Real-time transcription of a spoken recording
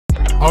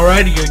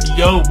Alrighty,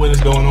 yo, what is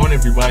going on,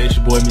 everybody? It's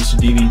your boy, Mr.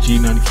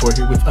 DDG94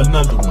 here with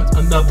another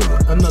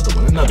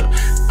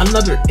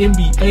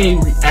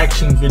NBA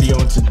reaction video.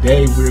 And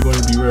today we're going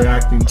to be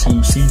reacting to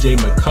CJ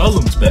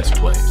McCollum's best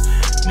plays.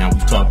 Now,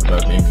 we've talked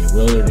about Damian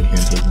Lillard and him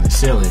hitting the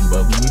ceiling,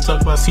 but when we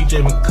talk about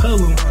CJ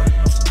McCollum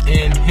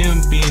and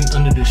him being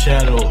under the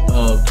shadow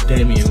of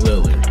Damian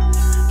Lillard,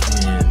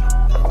 and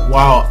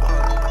while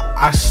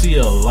I see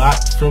a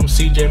lot from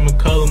CJ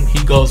McCollum,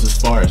 he goes as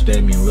far as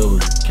Damian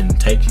Lillard can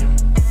take him.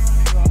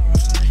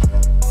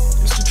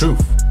 It's the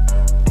truth.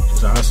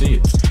 That's how I see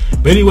it.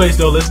 But anyways,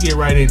 though, let's get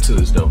right into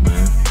this, though,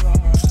 man.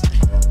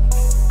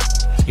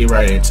 Let's get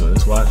right into it.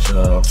 Let's watch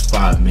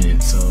 5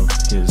 minutes of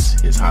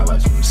his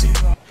highlights from the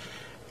season.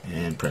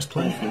 And press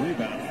play. The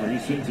rebound for he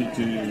sends it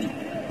to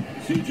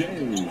CJ,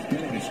 who's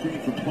getting a screen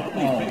from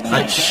Plumlee.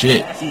 Nice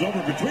shit. Passes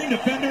over between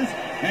defenders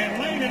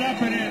and laying it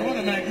up and in. What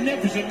a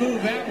magnificent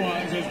move that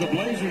was, as the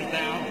Blazers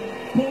now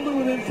pulled it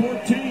within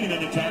 14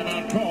 and a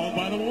timeout called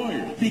by the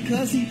Warriors.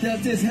 Because he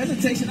does this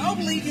hesitation, I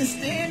believe he's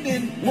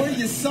standing where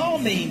you saw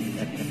me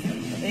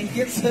and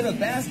gets to the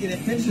basket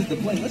and finishes the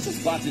play. Let's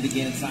just watch it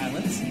again in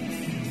silence.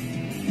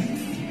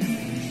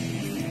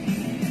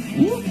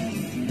 Whoop.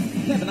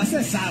 Kevin, I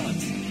said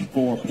silence.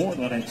 For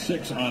Portland at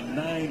 6 on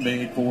 9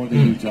 made for the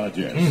Utah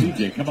Jazz.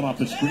 CJ coming off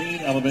the screen,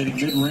 elevating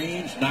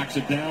mid-range, knocks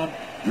it down,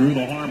 drew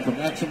the harm from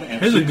Exum.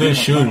 And he's a good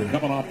shooter.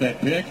 Coming off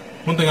that pick.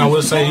 One thing I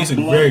will say, he's a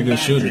very good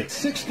shooter.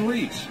 6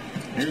 threes.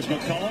 Here's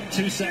McCollum,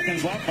 2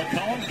 seconds left.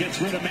 McCollum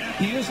gets rid of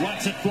Matthews,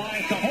 lets it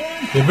fly at the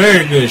horn. He's a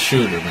very good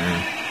shooter,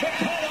 man.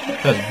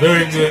 That's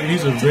very good.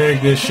 He's a very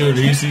good shooter.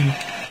 You see,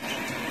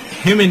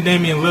 him and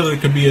Damian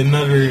Lillard could be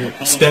another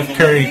Steph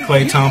Curry,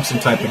 Klay Thompson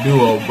type of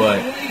duo, but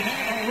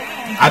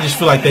I just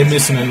feel like they're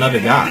missing another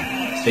guy.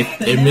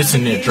 They're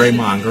missing their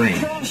Draymond Green.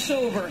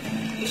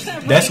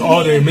 That's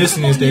all they're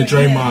missing is their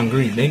Draymond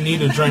Green. They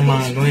need a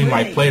Draymond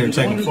Green-like player to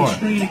take them far.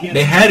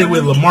 They had it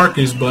with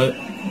LaMarcus, but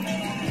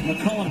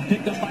McCollum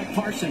picked up by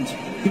Parsons.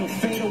 He'll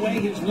fade away.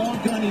 His long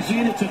gun is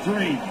in. It's a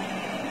 3.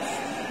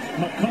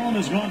 McCollum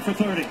is gone for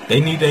 30.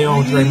 They need their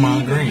own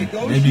Draymond Green.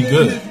 They'd be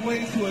good. Woo!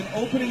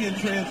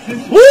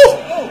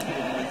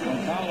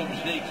 McCollum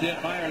sneaks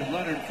in. Myers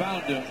Leonard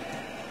found him.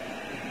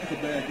 That's a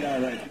bad guy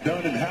right there.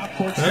 Done in half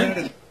court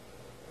set.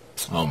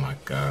 Oh my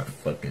God,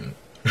 fucking.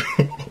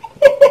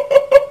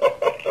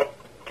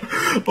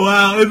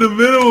 Wow, in the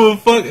middle of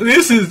a fuck.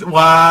 This is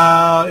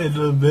wow. In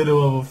the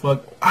middle of a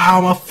fuck.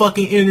 Wow, my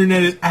fucking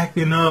internet is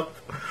acting up.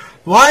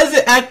 Why is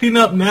it acting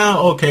up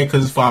now? Okay,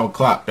 because it's 5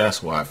 o'clock.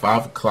 That's why.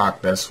 5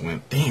 o'clock. That's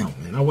when. Damn,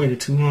 man, I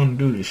waited too long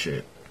to do this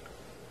shit.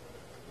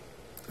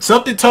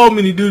 Something told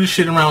me to do this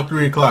shit around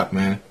 3 o'clock,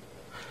 man.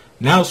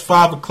 Now it's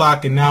 5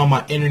 o'clock, and now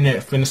my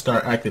internet finna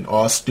start acting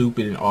all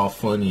stupid and all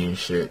funny and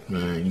shit,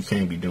 man. You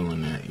can't be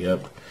doing that.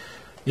 Yep.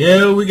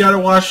 Yeah, we gotta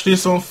watch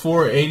this on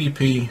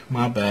 480p.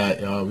 My bad,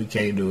 y'all. We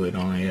can't do it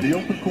on here. The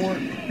open court,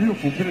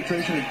 beautiful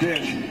penetration and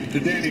dish to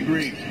Danny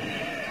Green.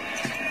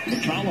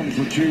 McCollum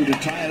for 2 to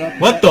tie it up.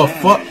 What the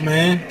fuck,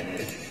 man?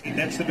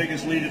 That's the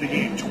biggest lead of the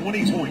game.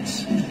 20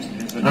 points.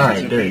 All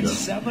right, there you go.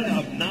 7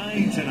 of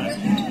 9 tonight.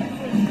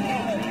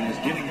 He's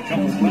getting a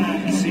couple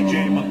back.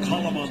 CJ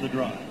McCollum on the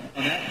drive.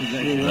 On that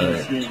possession.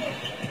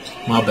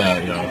 Right. My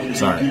bad, y'all.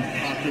 Sorry.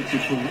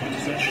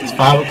 It's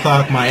 5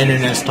 o'clock. My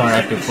internet started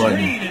acting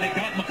funny.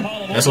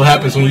 That's what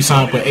happens when we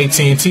sign up with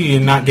AT&T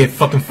and not get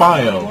fucking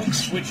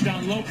Fios.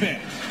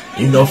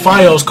 You know,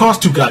 Fios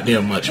cost too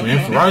goddamn much, man.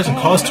 Verizon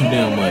costs too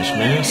damn much,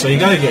 man. So you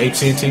gotta get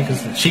AT&T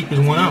because the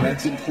cheapest one out.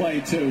 That's in play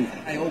too.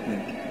 I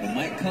open. It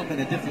might come in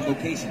a different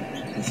location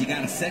because you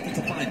got a second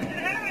to find it.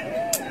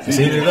 It's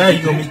either that,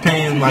 you're gonna be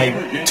paying like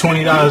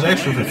 $20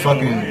 extra for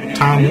fucking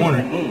Time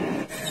Warner,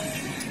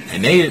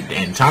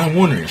 and Time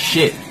Warner is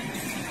shit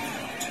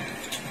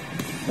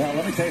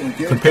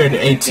compared to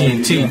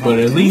AT&T, but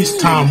at least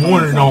Time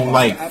Warner don't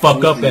like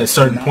fuck up at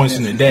certain points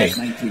in the day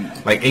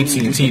like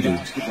AT&T do.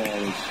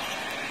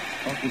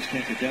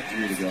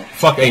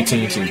 Fuck AT&T.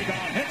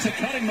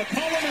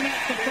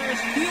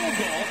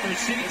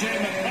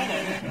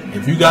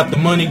 If you got the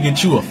money,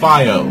 get you a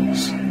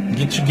Fios.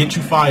 Get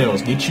you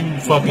Fios. Get you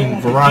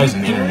fucking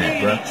Verizon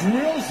internet, bro.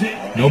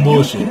 No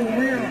bullshit.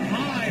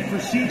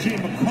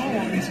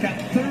 He's got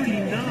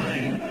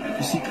 39.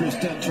 You see Chris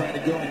Dunn trying to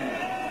go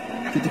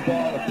and get the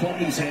ball out of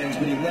Plumlee's hands,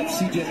 but he left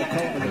CJ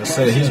McCollum. Like I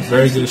said, he's a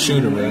very good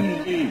shooter,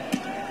 man.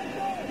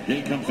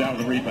 He comes out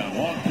with the rebound.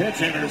 Long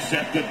pitch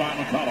intercepted by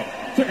McCollum.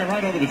 Took it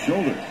right over the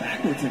shoulder.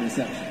 Backwards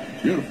interception.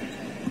 Beautiful.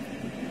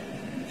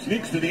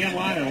 Sneaks to the end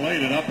line and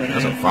laid it up.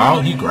 That's a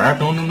foul. He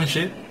grabbed on him and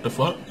shit. The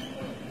fuck?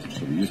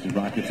 So the Houston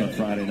Rockets on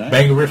Friday night.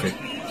 Bangerific.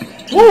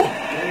 Woo!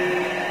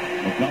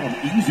 McCollum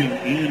easing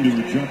into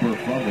a jumper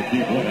from the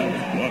key. Boy, that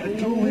was bloody. I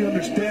totally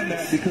understand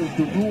that because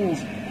the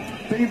rules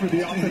favor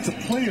the offensive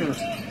player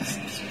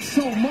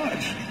so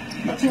much.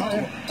 That's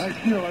why I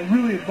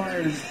really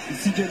admired as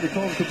CJ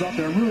McCollum comes out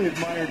there. I really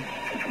admired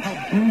how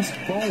Bruce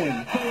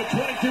Bowen.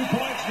 22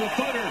 points to the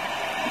Thunder.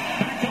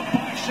 Back up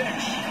by 6.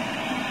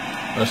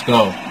 Let's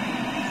go.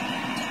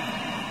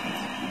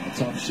 A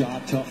tough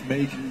shot, tough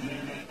make.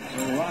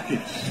 The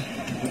Rockets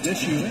with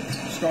this unit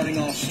starting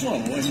off slow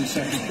in the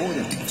second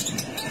quarter.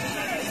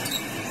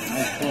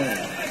 Nice play.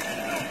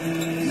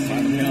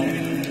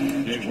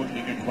 McCollum. Jay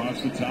working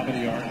across the top of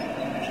the arc.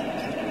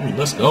 Ooh,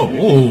 let's go.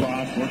 Ooh.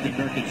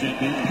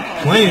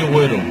 Playing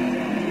with him.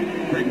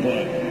 Great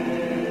play.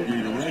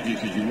 You're to Reggie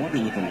because you wonder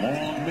with the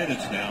long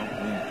minutes now.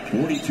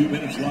 42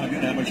 minutes logged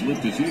in. How much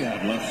lift does he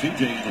have left?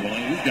 CJ into the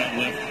lane. He's got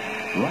lift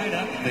right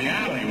up the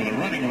alley with a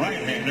running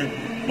right-hander.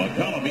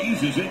 McCollum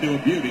eases into a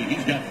beauty.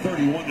 He's got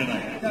 31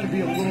 tonight. Got to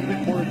be a little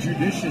bit more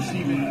judicious,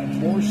 even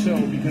more so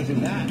because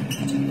of that.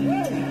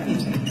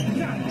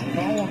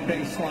 McCollum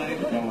baseline.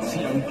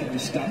 See how he can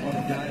just stop on the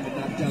dime and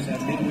knock down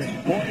that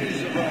mid-range. Boy,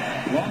 he's a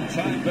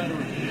long-time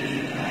veteran.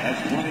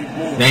 That's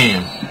 24.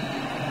 Damn.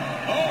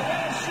 Oh,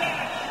 what a shot!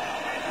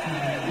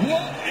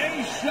 What a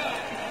shot!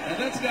 And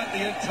that's got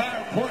the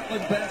entire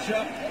Portland bench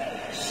up.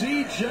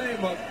 C.J.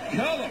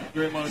 McCollum.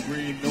 Draymond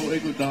Green, no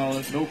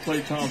Iguodala, no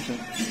Klay Thompson,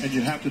 and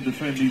you have to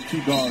defend these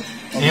two guards.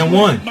 And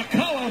one.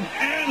 McCollum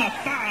and a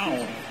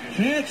foul.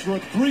 Chance for a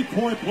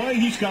three-point play.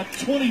 He's got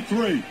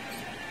 23.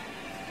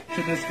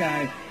 To this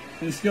guy,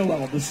 his skill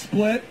level. The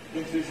split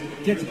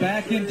gets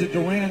back into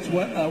Durant's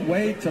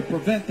way to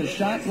prevent the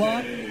shot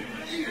block,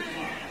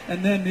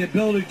 and then the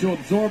ability to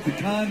absorb the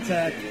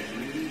contact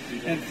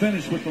and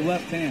finish with the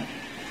left hand.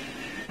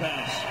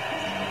 Pass.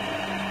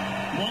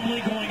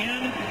 Plumlee going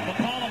in.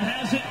 McCollum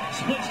has it.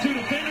 Splits two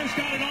defenders.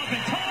 Got it off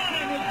in time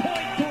and with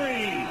point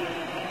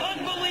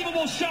 3.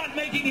 Unbelievable shot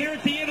making here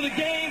at the end of the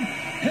game.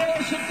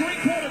 Harrison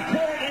three-quarter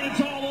court and it's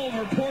all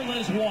over.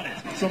 Portland has won it.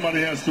 Somebody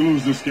has to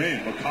lose this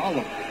game.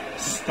 McCollum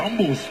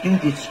stumbles through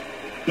the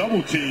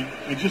double team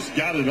and just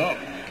got it up.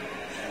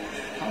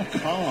 How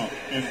calm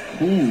and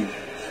cool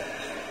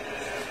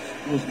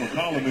was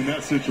McCollum in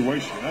that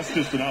situation? That's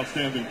just an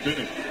outstanding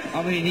finish.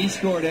 I mean, he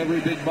scored every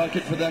big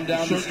bucket for them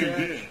down the stretch.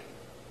 Did.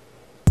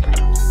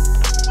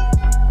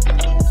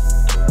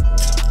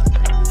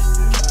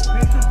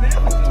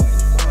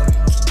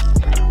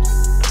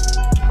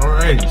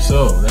 Alrighty,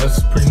 so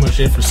that's pretty much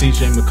it for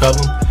CJ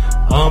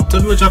McCollum.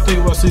 Tell me what y'all think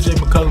about CJ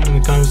McCollum in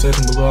the comment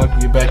section below. I'll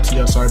get back to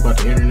y'all. Sorry about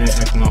the internet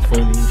acting all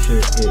funny and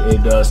shit.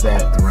 It does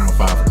that around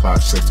 5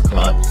 o'clock, 6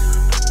 o'clock.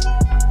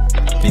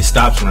 It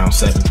stops around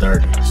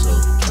 7:30, so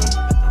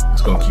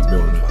it's gonna keep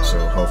doing it. So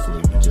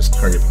hopefully we just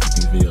hurry up and get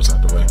these videos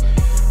out the way.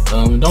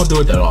 Don't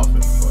do it that often,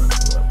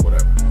 but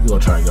whatever. We're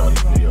gonna try and get all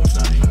these videos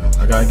done. You know?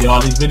 I gotta get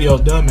all these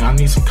videos done, man. I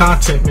need some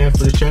content, man,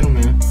 for the channel,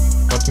 man.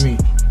 Fuck me.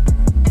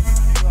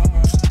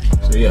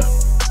 So yeah,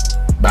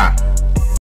 bye.